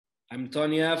I'm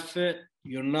Tony F.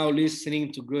 You're now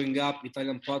listening to Growing Up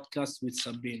Italian Podcast with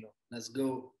Sabino. Let's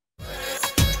go.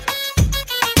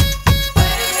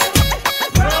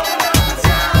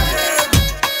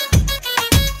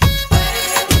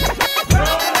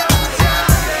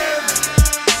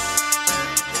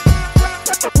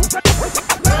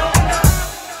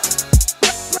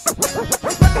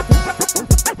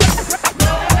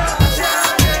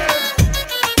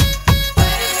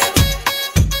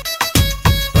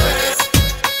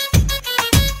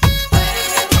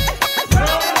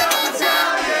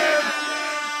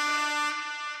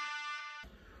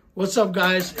 What's up,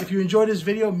 guys? If you enjoyed this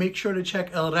video, make sure to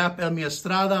check El Rap El Mi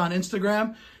Estrada on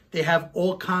Instagram. They have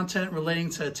all content relating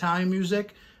to Italian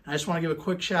music. And I just want to give a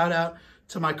quick shout out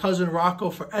to my cousin Rocco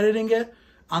for editing it,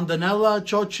 Andanella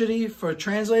Cioccioli for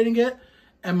translating it,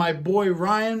 and my boy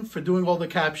Ryan for doing all the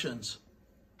captions.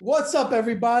 What's up,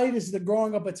 everybody? This is the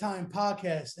Growing Up Italian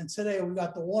podcast, and today we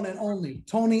got the one and only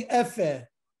Tony F. Tony,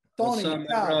 what's up, my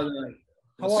brother?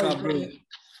 How are you, bro?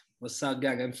 What's up,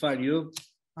 gang? I'm fine. You?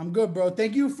 I'm good, bro.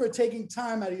 Thank you for taking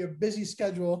time out of your busy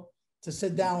schedule to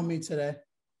sit down with me today.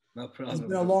 No problem. It's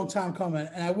been a long time coming.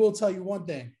 And I will tell you one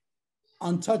thing.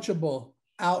 Untouchable,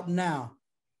 out now.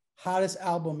 Hottest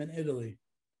album in Italy.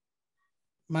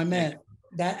 My man,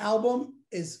 that album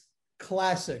is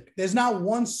classic. There's not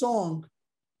one song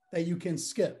that you can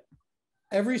skip.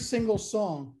 Every single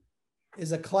song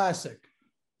is a classic.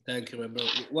 Thank you, my bro.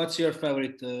 What's your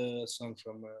favorite song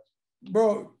from...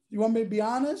 Bro, you want me to be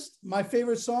honest? My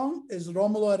favorite song is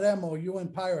Romolo e Remo, You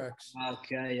and Pyrex.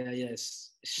 Okay,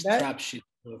 yes. Trap shit,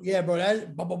 bro. Yeah, bro. That,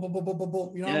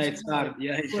 you know it's hard.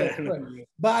 Yeah, right.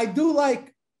 But I do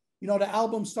like, the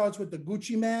album starts with the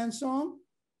Gucci Man song.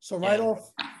 So right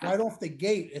off the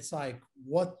gate, it's like,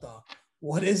 what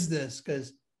is this?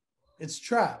 Because it's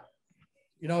trap.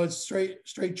 It's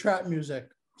straight trap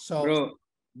music. So, bro,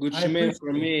 Gucci Man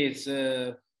for me, it's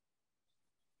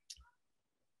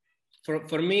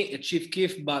For me, Chief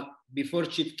Keef, but before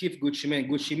Chief Keef, Gucci Mane.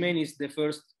 Gucci Mane is the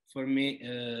first, for me,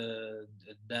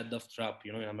 dad of trap,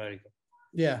 in America.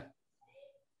 Yeah.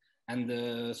 And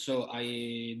so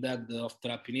I dad of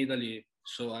trap in Italy,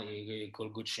 so I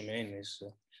call Gucci Mane.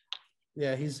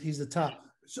 Yeah, he's the top.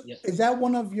 So yeah. Is that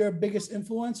one of your biggest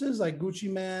influences, like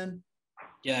Gucci Mane?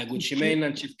 Yeah, Gucci Mane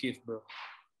and Chief Keef, bro.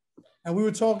 And we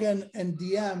were talking in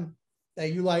DM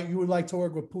that you would like to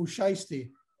work with Pooh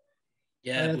Shiesty.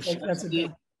 Yeah,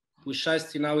 Pooh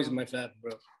Shiesty now is my fab,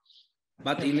 bro.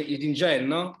 But he's in jail,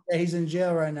 no? Yeah, he's in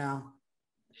jail right now.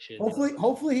 Shit.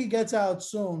 Hopefully he gets out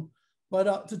soon.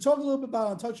 But to talk a little bit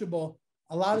about Untouchable,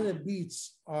 a lot of the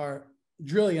beats are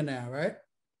Drillionaire, right?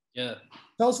 Yeah.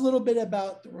 Tell us a little bit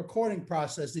about the recording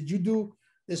process. Did you do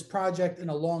this project in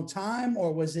a long time,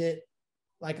 or was it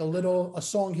like a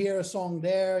song here, a song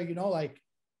there,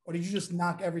 or did you just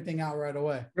knock everything out right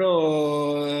away?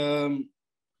 Bro,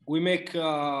 we make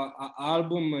an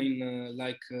album in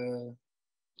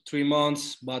 3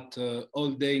 months, but all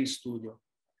day in studio.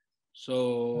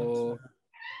 So,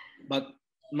 but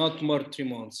not more 3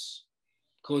 months,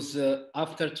 because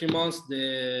after 3 months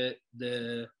the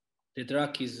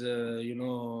track is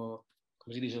come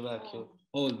si dice vecchio,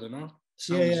 old, no?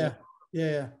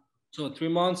 Yeah. So 3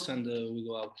 months and we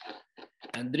go out.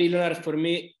 And Driller for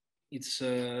me, it's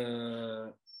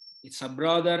a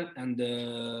brother and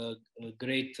a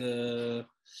great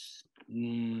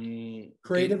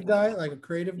creative guy, like a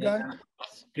creative guy.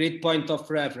 Great point of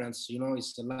reference,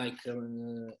 it's like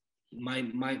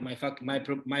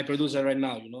my producer right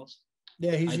now,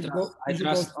 Yeah, I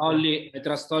trust only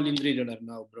in Driller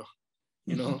now, bro.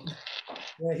 Yeah,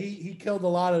 he killed a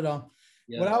lot of them.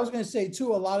 Yeah. What I was going to say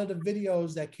too, a lot of the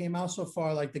videos that came out so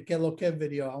far, like the Que Lo Que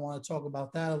video, I want to talk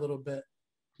about that a little bit.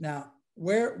 Now,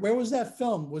 where was that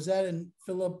filmed? Was that in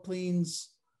Philip Plein's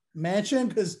mansion?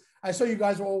 Because I saw you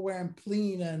guys were all wearing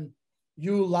Plein, and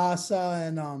you, Lassa,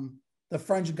 and the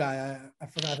French guy. I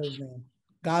forgot his name.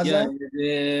 Gaza?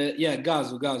 Yeah,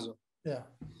 Gazo. Yeah.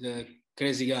 The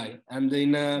crazy guy. And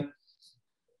in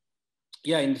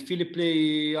Philip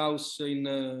Plein house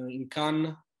in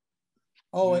Cannes.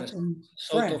 Oh, in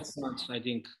south of France, I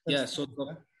think. South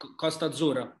of Costa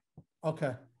Azzurra.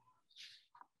 Okay.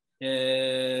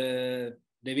 The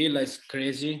villa is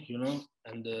crazy,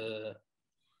 and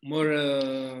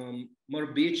more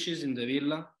beaches in the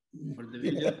villa for the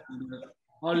video. And,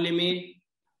 only me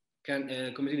can,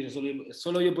 come si dice,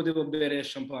 solo io potevo bere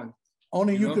champagne.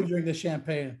 Only you could drink the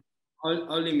champagne.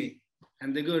 Only me.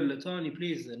 And the girl, Tony,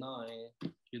 please, no,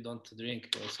 you don't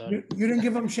drink. Sorry. You didn't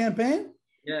give him champagne?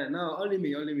 Yeah, no, only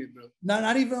me, bro.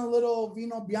 Not even a little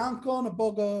vino bianco and a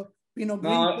poco Pinot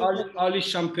Grigio? No, only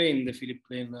champagne, the Philip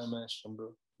Plein mentioned,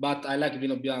 bro. But I like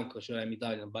Vino Bianco, cioè I'm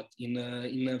Italian. But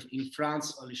in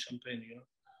France, only champagne, you know?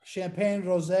 Champagne,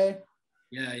 rosé.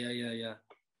 Yeah.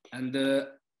 And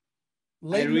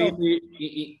Late I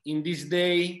really, in this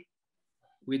day,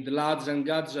 with lads and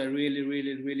gods, I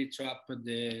really trapped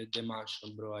the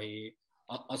mansion, bro.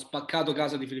 Ho spaccato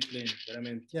casa di Philip Lane,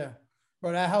 veramente. Yeah,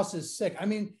 bro, that house is sick. I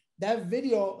mean, that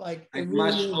video, like, I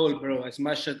smashed all, bro. I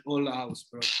smashed all house,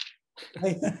 bro.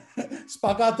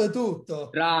 Spaccato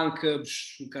tutto. Drunk, un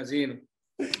casino.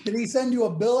 Did he send you a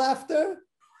bill after?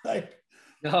 Like,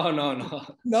 no.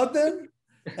 nothing?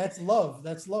 That's love.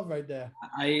 That's love right there.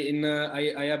 I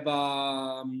have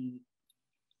a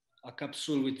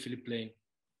capsule with Philip Lane.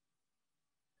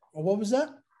 What was that?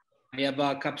 I have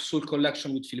a capsule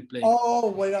collection with Philip Lane.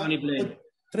 Oh, wait.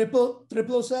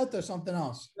 Triple set or something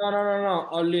else? No.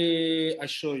 Only I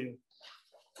show you.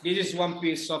 This is one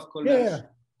piece of collection. Yeah.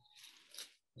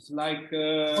 It's like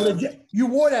you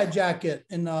wore that jacket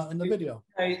in the video.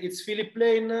 It's Philip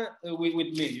Lane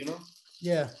with me, you know.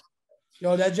 Yeah.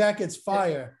 Yo, that jacket's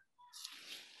fire.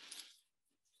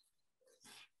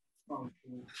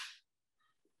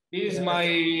 This is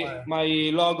my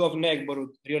logo of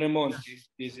Negborut, Rione Monti.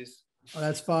 This is. Oh,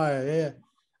 that's fire. Yeah.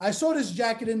 I saw this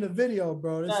jacket in the video,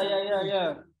 bro.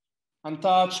 Yeah.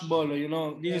 Untouchable, you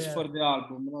know. This is for the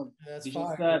album, you know. Yeah, that's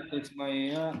fire. It's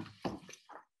my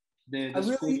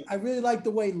I really like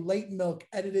the way Late Milk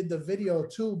edited the video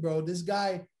too, bro. This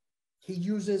guy, he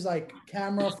uses like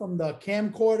camera from the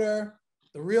camcorder,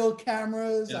 the real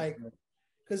cameras, like,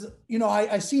 because you know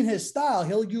I seen his style.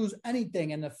 He'll use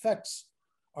anything, and the effects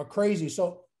are crazy.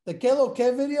 So the Que Lo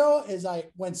Que video is like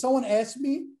when someone asks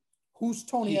me who's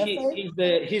Tony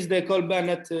Effe. He's the Cole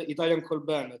Bennett, Italian Cole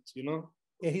Bennett, you know.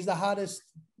 Yeah, he's the hottest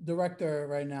director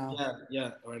right now.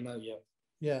 Yeah, right now, yeah.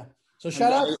 Yeah. So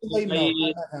shout out to Late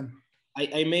Milk.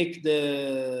 I make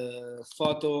the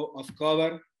photo of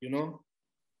cover, you know.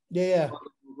 Yeah.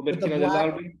 With the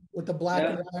black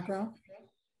in the background.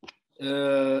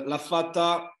 L'ha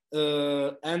fatta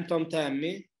Anton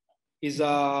Tammy, is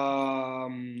a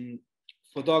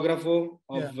photographer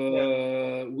of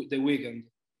The Weeknd.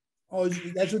 Oh,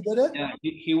 that's who did it? Yeah,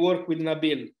 he worked with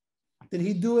Nabil. Did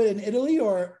he do it in Italy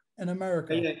or in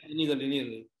America? Yeah, in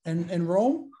Italy. In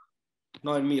Rome?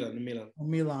 No, in Milan. Oh,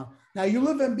 Milan. Now, you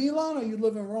live in Milan or you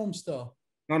live in Rome still?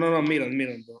 No,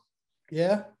 Milan, bro.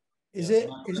 Yeah? Is it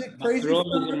crazy? Rome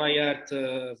is in my heart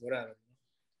forever.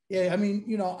 Yeah, I mean,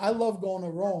 you know, I love going to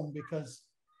Rome because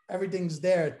everything's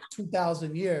there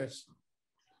 2,000 years.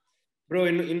 Bro,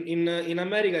 in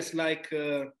America, it's like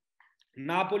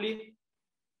Napoli.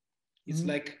 It's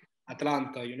like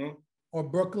Atlanta, you know? Or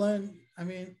Brooklyn. I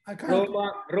mean, I kind of...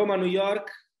 Roma, New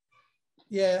York.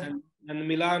 Yeah. And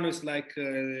Milano is like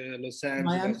Los Angeles.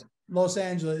 Miami? Los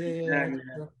Angeles, yeah.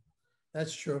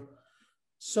 That's true.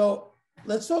 So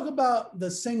let's talk about the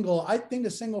single. I think the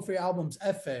single for your album's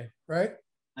Effe, right?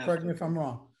 Correct me if I'm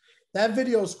wrong. That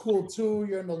video is cool too.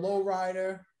 You're in the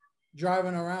lowrider,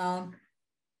 driving around.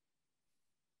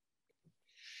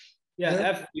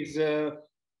 Yeah,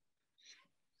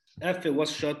 Effe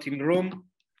was shot in Rome,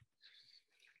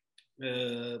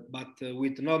 but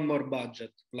with not more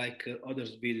budget like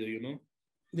others video, you know.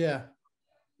 Yeah,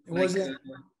 it like, wasn't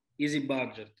easy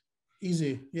budget.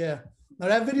 Easy, yeah. Now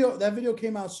that video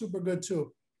came out super good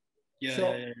too. Yeah,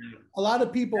 so a lot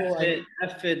of people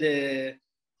Effe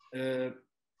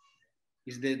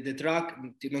is the track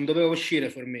non doveva uscire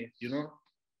for me, you know.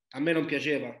 A me non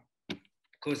piaceva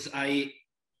because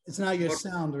it's not your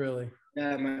sound really.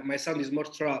 Yeah, my sound is more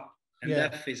trap and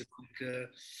Effe is like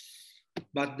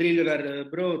but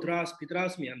Drillionaire, bro, trust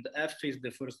me, and Effe is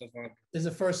the first of all. Is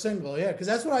the first single, yeah, because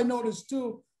that's what I noticed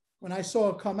too when I saw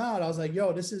it come out. I was like,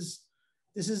 yo, this is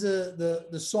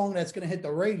the song that's gonna hit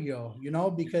the radio, you know,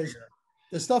 because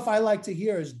the stuff I like to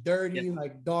hear is dirty,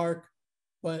 like dark,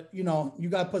 but you know, you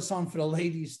gotta put something for the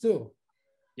ladies too.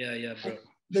 Yeah, bro.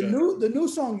 The new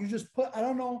song you just put, I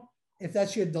don't know if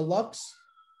that's your deluxe,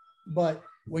 but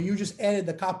when you just added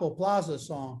the Capo Plaza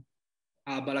song.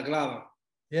 Balaclava.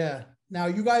 Yeah. Now,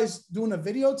 you guys doing a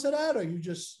video to that, or you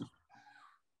just?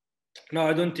 No,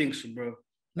 I don't think so, bro.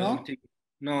 No?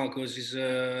 No, because it's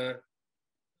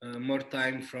more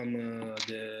time from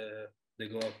the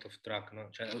go out of track, no?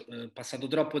 Cioè, passato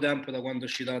troppo tempo da quando è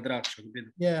uscita la traccia,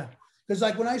 capito? Yeah, because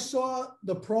like when I saw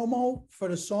the promo for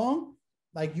the song,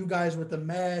 like you guys with the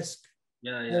mask,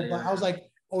 I was like,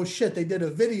 oh shit, they did a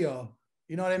video.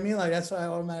 You know what I mean? Like that's what I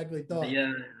automatically thought.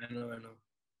 Yeah, I know.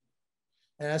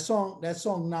 And that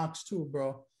song knocks too,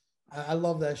 bro. I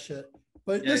love that shit.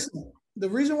 But listen, the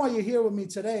reason why you're here with me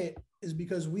today is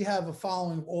because we have a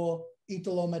following of all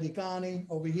Italo Americani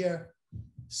over here.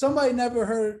 Somebody never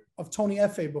heard of Tony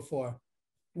Effe before.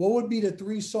 what would be the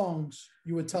 3 songs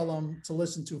you would tell them to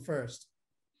listen to first?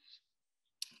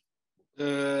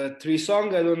 3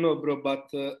 songs, I don't know, bro, but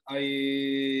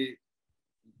my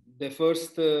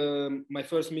first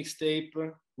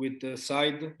mixtape with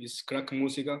Side is Crack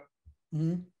Musica,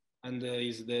 Mm-hmm. and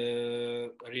is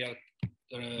the real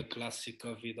classic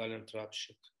of Italian trap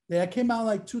shit. Yeah, it came out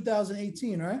like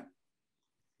 2018, right?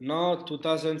 No,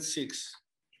 2006.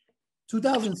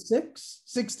 2006?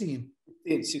 16.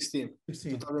 16.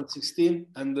 16. 2016,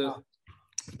 and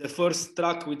the first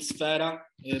track with Sfera,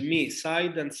 me,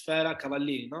 Side, and Sfera,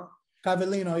 Cavallini, no?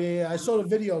 Cavallino, yeah. I saw the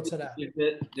video to that.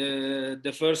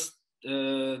 The first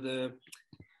the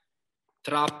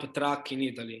trap track in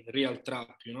Italy, real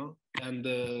trap, you know? And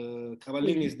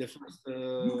Cavallini is the first.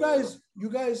 You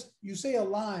guys, you say a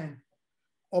line,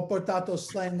 ho portato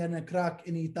slang and a crack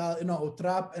in Italia, no,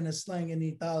 trap and a slang in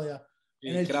Italia.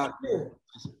 And it's true,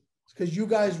 because you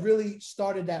guys really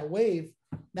started that wave.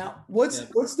 Now,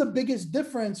 what's the biggest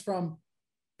difference from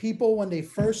people when they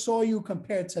first saw you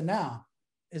compared to now?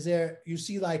 Is there, you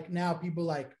see like now people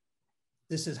like,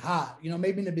 this is hot. You know,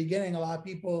 maybe in the beginning, a lot of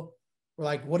people were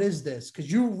like, what is this?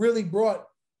 Because you really brought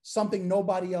something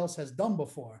nobody else has done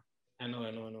before. I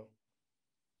know.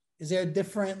 Is there a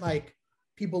different, like,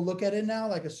 people look at it now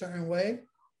like a certain way?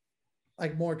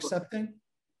 Like more accepting?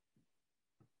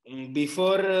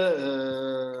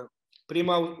 Before,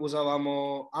 prima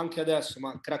usavamo, anche adesso,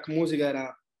 ma Crack Musica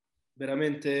era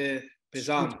veramente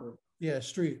pesante. Yeah,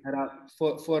 street. Era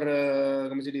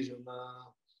come si dice,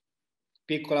 una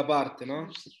piccola parte, no?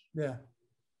 Yeah.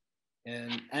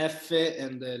 And F e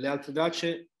le altre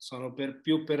tracce sono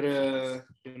più per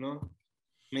you know,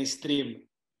 mainstream.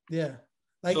 Yeah.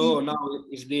 Like so now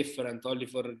it's different only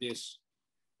for this.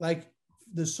 Like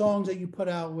the songs that you put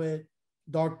out with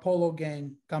Dark Polo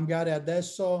Gang, Cambiare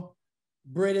Adesso,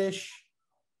 British,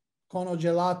 Cono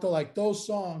Gelato, like those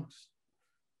songs.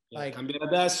 Like Cambiare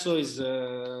Adesso is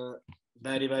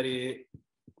very, very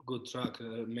good track.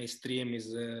 Mainstream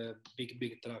is a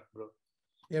big track, bro.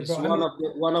 Yeah, it's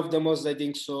one of the most, I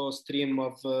think so, stream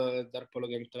of Dark Polo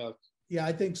Gang track. Yeah,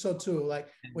 I think so too. Like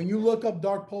when you look up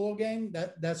Dark Polo Gang,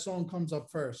 that song comes up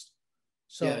first.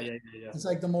 So yeah. It's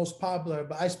like the most popular.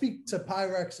 But I speak to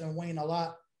Pyrex and Wayne a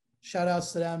lot. Shout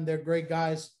outs to them. They're great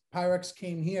guys. Pyrex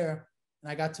came here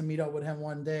and I got to meet up with him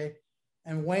one day.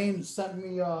 And Wayne sent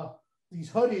me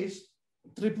these hoodies,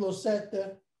 Triplo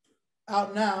Sette,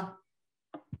 out now.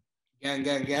 Gang.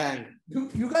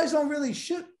 You guys don't really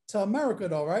ship to America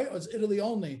though, right? Or it's Italy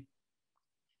only?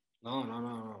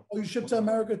 No. Oh, you ship to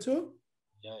America too?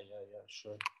 Yeah,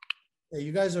 sure. Yeah,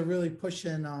 you guys are really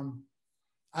pushing.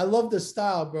 I love the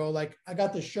style, bro. Like I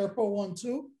got the Sherpa one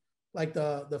too, like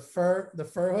the fur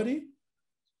hoodie.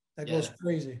 That goes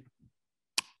crazy.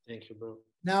 Thank you, bro.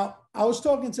 Now I was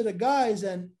talking to the guys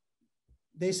and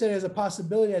they said there's a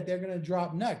possibility that they're gonna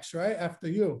drop next, right? After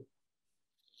you.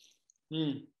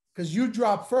 Because you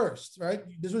dropped first, right?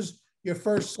 This was your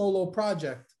first solo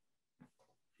project.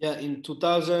 Yeah, in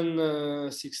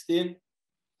 2016,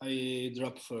 I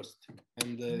dropped first.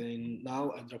 And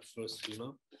now I dropped first, you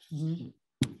know? Mm-hmm.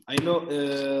 I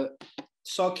know,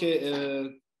 so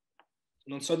che,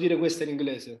 non so dire questo in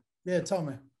inglese. Yeah, tell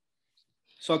me.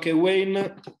 So che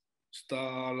Wayne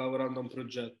sta lavorando a un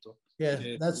progetto.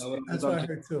 Yeah, that's what I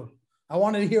heard too. I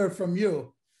wanted to hear it from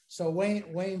you. So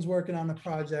Wayne's working on a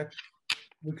project.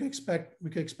 We could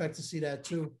expect to see that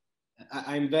too.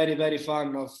 I'm very, very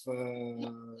fan of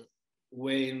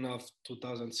Wayne of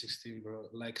 2016, bro.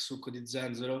 Like Succo di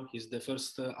Zenzero, he's the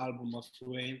first album of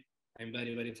Wayne. I'm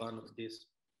very, very fan of this.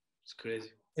 It's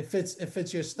crazy. It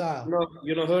fits your style.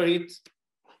 You know her hit?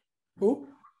 Who?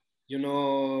 You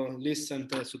know, listen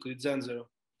to Succo di Zenzero.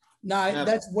 Nah,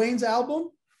 that's Wayne's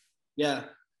album? Yeah.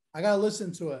 I gotta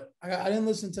listen to it. I didn't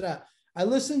listen to that. I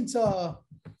listened to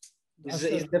it's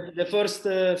the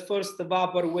first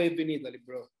vaporwave in Italy,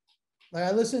 bro. Like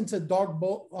I listened to Dark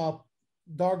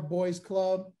Boys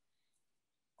Club.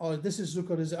 Oh, this is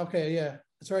Zucco. Okay, yeah,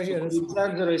 it's right here. This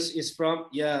is from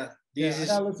This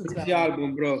is crazy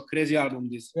album, bro. Crazy album.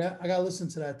 This. Yeah, I gotta listen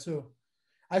to that too.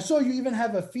 I saw you even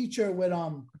have a feature with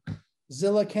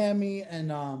Zilla Cami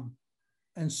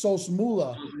and Sos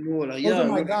Mula. Those are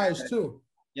my guys too.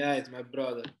 Yeah, it's my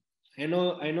brother. I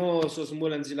know Sos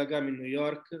Mula and Zilla Cami in New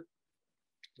York.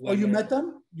 Oh, you met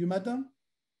them? You met them?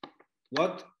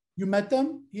 What? You met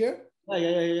them here?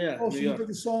 Yeah. Oh, so you did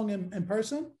the song in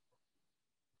person?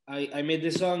 I made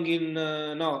the song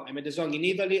I made the song in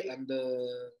Italy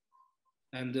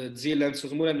and Zilla and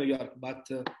Sos Mula in New York. But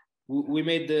we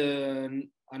made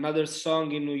another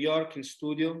song in New York in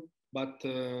studio, but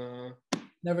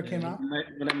never came out.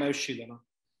 Non è mai uscito, no?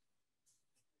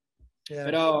 Yeah.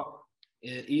 Però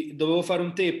Dovevo fare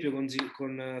un tape con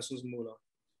Susmula.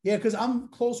 Yeah, because I'm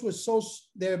close with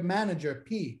their manager,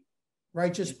 P.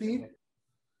 Righteous P.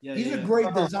 Yeah, He's a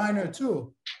great designer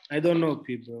too. I don't know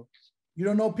P, bro. You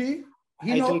don't know P?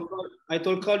 I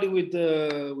told Collie with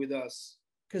us.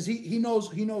 Because he knows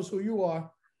who you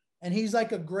are, and he's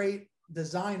like a great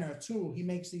designer too. He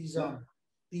makes these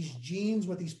jeans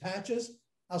with these patches.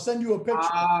 I'll send you a picture.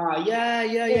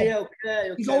 Yeah.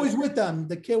 Okay. He's always with them.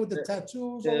 The kid with the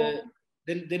tattoos.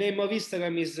 The name of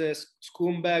Instagram is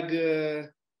Scumbag.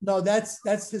 No,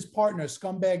 that's his partner,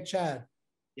 Scumbag Chad.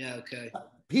 Yeah, okay.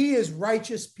 P is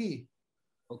Righteous P.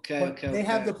 Okay. They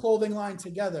have the clothing line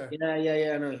together. Yeah.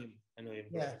 I know him.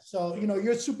 Yeah. So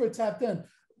you're super tapped in.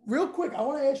 Real quick, I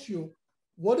want to ask you,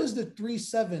 what does the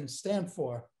 37 stand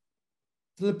for?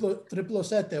 Triplo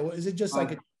sette. Is it just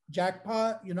like a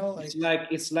jackpot?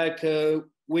 It's like a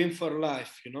win for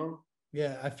life.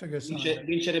 Yeah, I figured so.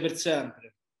 Vincere per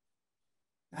sempre.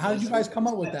 How did you guys come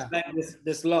up with that? Like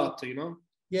the slot,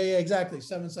 Yeah, exactly.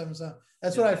 777.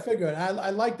 That's what I figured.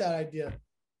 I like that idea.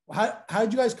 How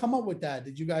did you guys come up with that?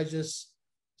 Did you guys just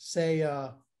say,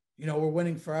 we're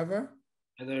winning forever?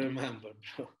 I don't remember,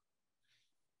 bro.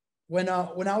 When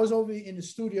I was over in the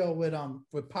studio with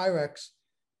Pyrex,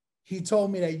 he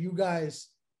told me that you guys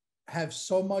have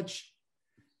so much,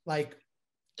 like,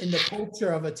 in the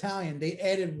culture of Italian, they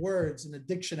added words in the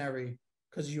dictionary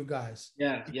because of you guys.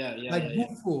 Yeah. Like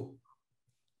bufu,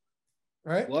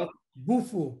 right? What?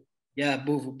 Bufu. Yeah,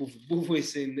 bufu. Bufu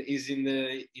is in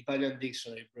the Italian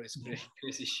dictionary, bro. It's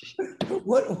crazy shit.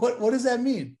 What does that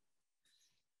mean?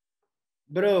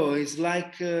 Bro, it's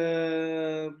like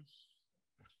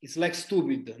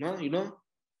stupid, no?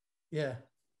 Yeah.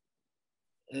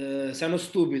 Sei uno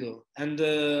stupido. And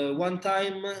one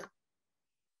time,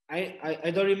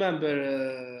 I don't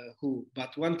remember who,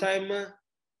 but one time,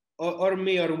 or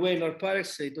me or Wayne or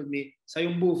Parex, they told me, sei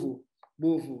un bufu.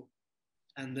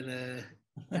 And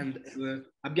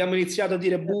abbiamo iniziato a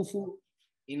dire bufu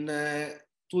in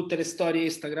tutte le storie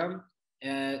Instagram.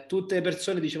 Tutte le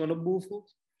persone dicevano bufu.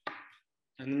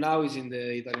 And now it's in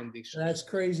the Italian dictionary. That's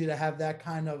crazy to have that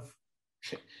kind of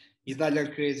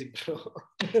Italian crazy, bro.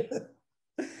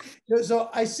 So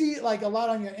I see like a lot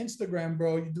on your Instagram,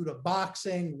 bro. You do the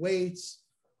boxing, weights.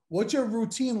 What's your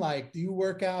routine like? Do you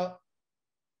work out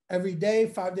every day,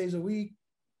 5 days a week?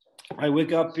 I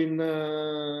wake up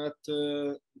at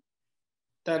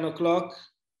 10 o'clock,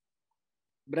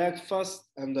 breakfast,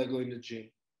 and I go in the gym.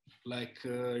 Like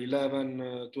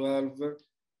 11, 12,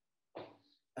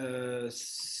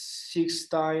 6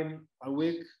 times a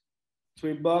week,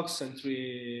 3 box and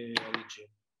 3 at the gym.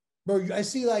 Bro, I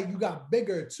see like you got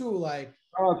bigger too. Like,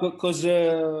 because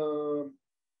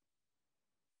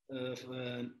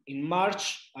in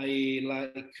March I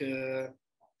like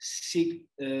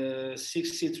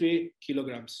 63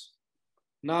 kilograms.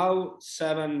 Now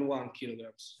 71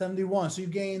 kilograms. 71. So you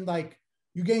gained like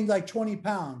 20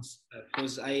 pounds.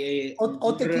 Because I 8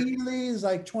 kg is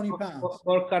like 20 pounds.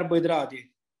 More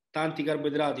carboidrati, tanti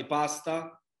carboidrati,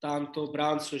 pasta, tanto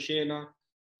pranzo, cena.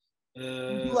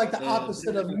 You do like the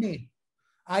opposite of me.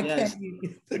 I can't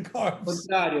eat the carbs.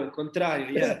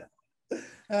 Contrario, yeah.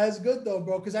 That's good though,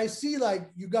 bro. Because I see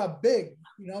like you got big.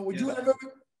 Would you ever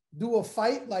do a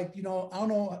fight? Like, I don't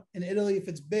know in Italy if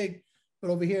it's big,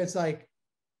 but over here it's like,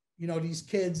 these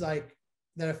kids like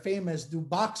that are famous do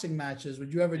boxing matches.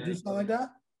 Would you ever do something like that?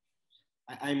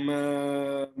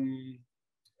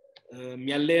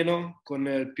 Mi alleno con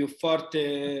il più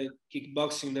forte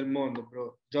kickboxing del mondo,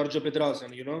 bro. Giorgio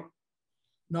Petrosian,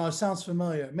 No, it sounds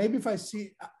familiar. Maybe if I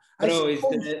see, bro,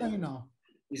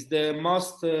 it's the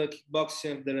most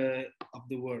kickboxer of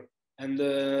the world. And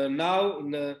now,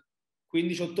 in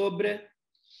 15 ottobre,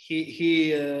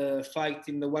 he fight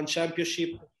in the one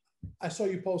championship. I saw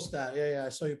you post that. Yeah, I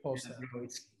saw you post that. Bro,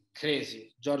 it's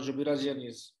crazy. Giorgio Petrosian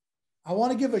is. I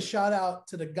want to give a shout out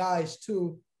to the guys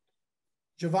too.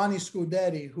 Giovanni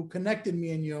Scuderi, who connected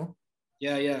me and you.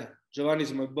 Yeah.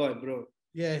 Giovanni's my boy, bro.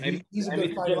 Yeah, he's a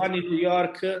good fighter. Giovanni in New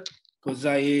York, because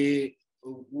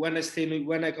when I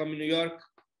come in New York,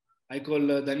 I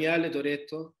call Daniele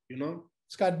Toretto,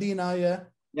 Scardina, yeah.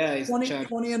 Yeah, he's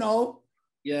 20-0.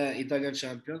 Yeah, Italian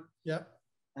champion. Yeah.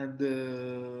 And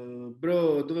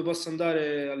bro, dove posso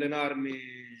andare a allenarmi?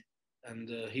 And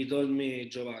he told me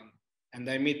Giovanni. And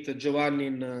I meet Giovanni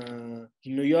in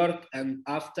New York, and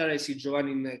after I see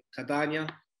Giovanni in Catania,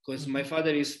 because my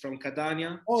father is from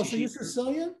Catania. Oh, so you're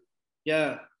Sicilian?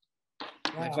 Yeah.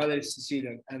 Wow. My father is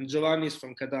Sicilian, and Giovanni is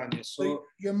from Catania. So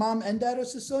your mom and dad are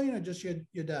Sicilian, or just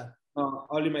your dad? No,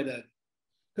 only my dad.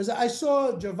 Because I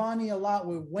saw Giovanni a lot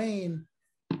with Wayne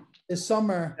this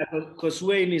summer. Because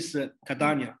Wayne is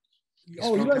Catania.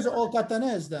 Oh, you guys are all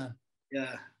Catanese then.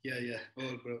 Yeah,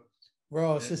 all, bro.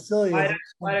 Bro, Sicilia.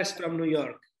 Pyrex from New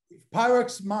York.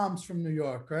 Pyrex's mom's from New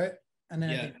York, right? And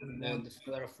then the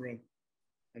father from,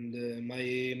 and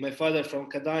my father from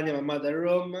Catania, my mother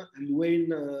Rome, and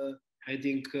Wayne, I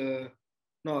think,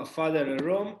 no, father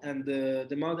Rome, and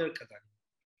the mother Catania.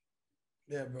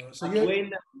 Yeah, bro. So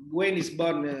Wayne is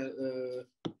born.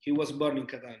 He was born in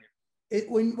Catania.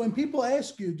 When people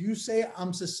ask you, do you say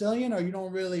I'm Sicilian, or you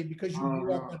don't really, because you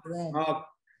grew up in Rome? No.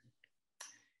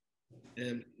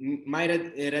 My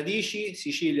radici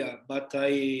Sicilia, but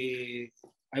I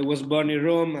was born in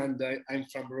Rome and I'm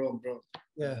from Rome, bro.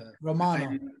 Yeah,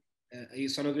 Romano. Io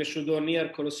sono cresciuto near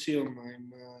Colosseum.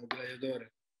 I'm a gladiatore,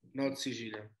 not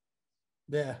Sicilian.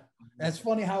 Yeah, that's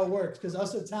funny how it works, because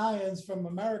us Italians from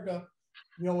America,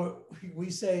 you know, we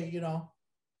say, you know,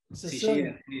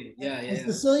 Sicilian. Yeah.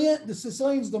 Sicilian, the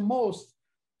Sicilians the most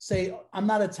say, I'm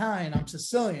not Italian, I'm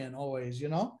Sicilian always, you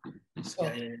know? So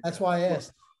that's why I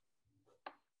asked.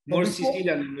 More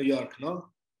Sicilian in New York, no?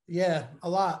 Yeah, a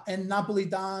lot. And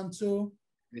Napolitan too.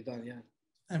 Yeah.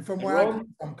 And from where I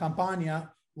come from,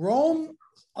 Campania, Rome,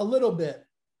 a little bit.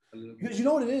 Because you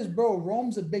know what it is, bro?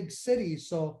 Rome's a big city.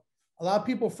 So a lot of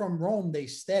people from Rome, they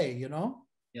stay, you know?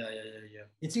 Yeah.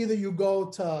 It's either you go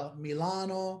to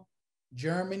Milano,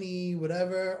 Germany,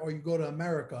 whatever, or you go to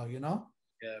America, you know?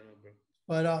 Yeah, no, bro.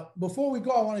 But before we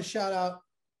go, I want to shout out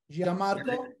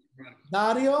Gianmarco,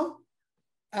 Dario,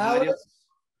 Alice,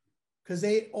 because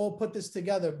they all put this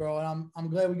together, bro. And I'm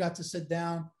glad we got to sit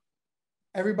down.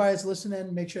 Everybody's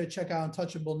listening. Make sure to check out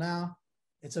Untouchable now.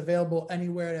 It's available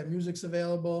anywhere that music's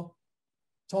available.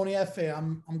 Tony Effe,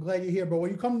 I'm glad you're here, bro.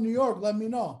 When you come to New York, let me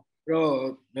know.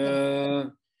 Bro,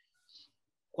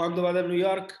 quando vado a New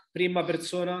York, prima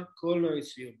persona, call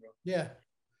is you, bro. Yeah.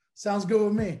 Sounds good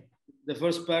with me. The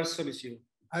first person is you.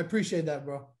 I appreciate that,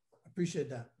 bro. I appreciate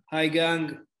that. Hi,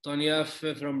 gang. Tony F.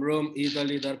 from Rome,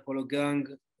 Italy, Darpolo Gang.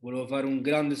 Volevo fare un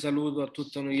grande saluto a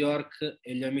tutta New York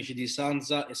e gli amici di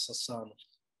Sanza e Sassano.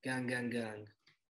 Gang.